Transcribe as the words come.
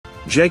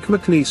Jake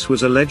McNiece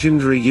was a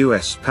legendary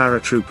US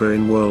paratrooper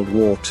in World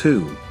War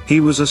II. He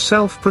was a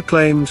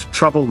self-proclaimed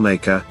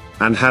troublemaker,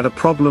 and had a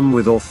problem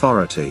with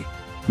authority.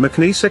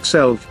 McNiece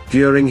excelled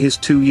during his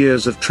 2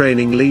 years of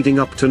training leading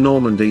up to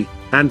Normandy,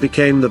 and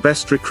became the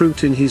best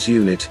recruit in his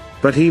unit,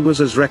 but he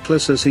was as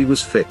reckless as he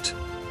was fit.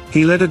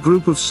 He led a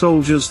group of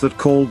soldiers that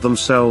called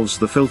themselves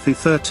the Filthy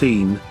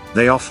 13,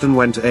 they often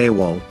went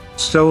AWOL,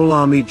 stole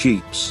army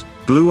jeeps,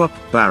 blew up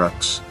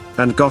barracks,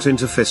 and got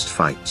into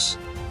fistfights.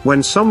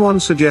 When someone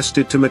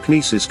suggested to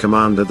McNiece's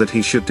commander that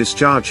he should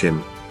discharge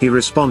him, he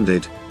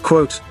responded,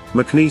 quote,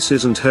 "McNiece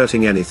isn't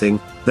hurting anything,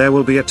 there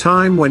will be a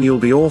time when you'll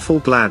be awful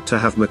glad to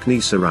have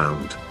McNiece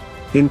around."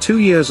 In 2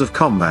 years of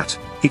combat,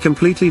 he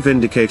completely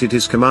vindicated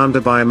his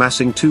commander by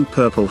amassing 2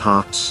 Purple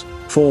Hearts,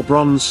 4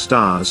 Bronze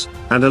Stars,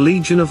 and a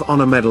Legion of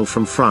Honor Medal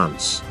from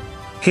France.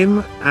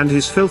 Him and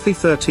his Filthy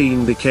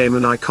 13 became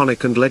an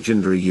iconic and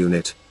legendary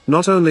unit,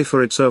 not only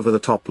for its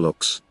over-the-top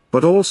looks,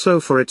 but also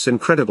for its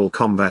incredible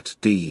combat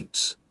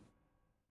deeds.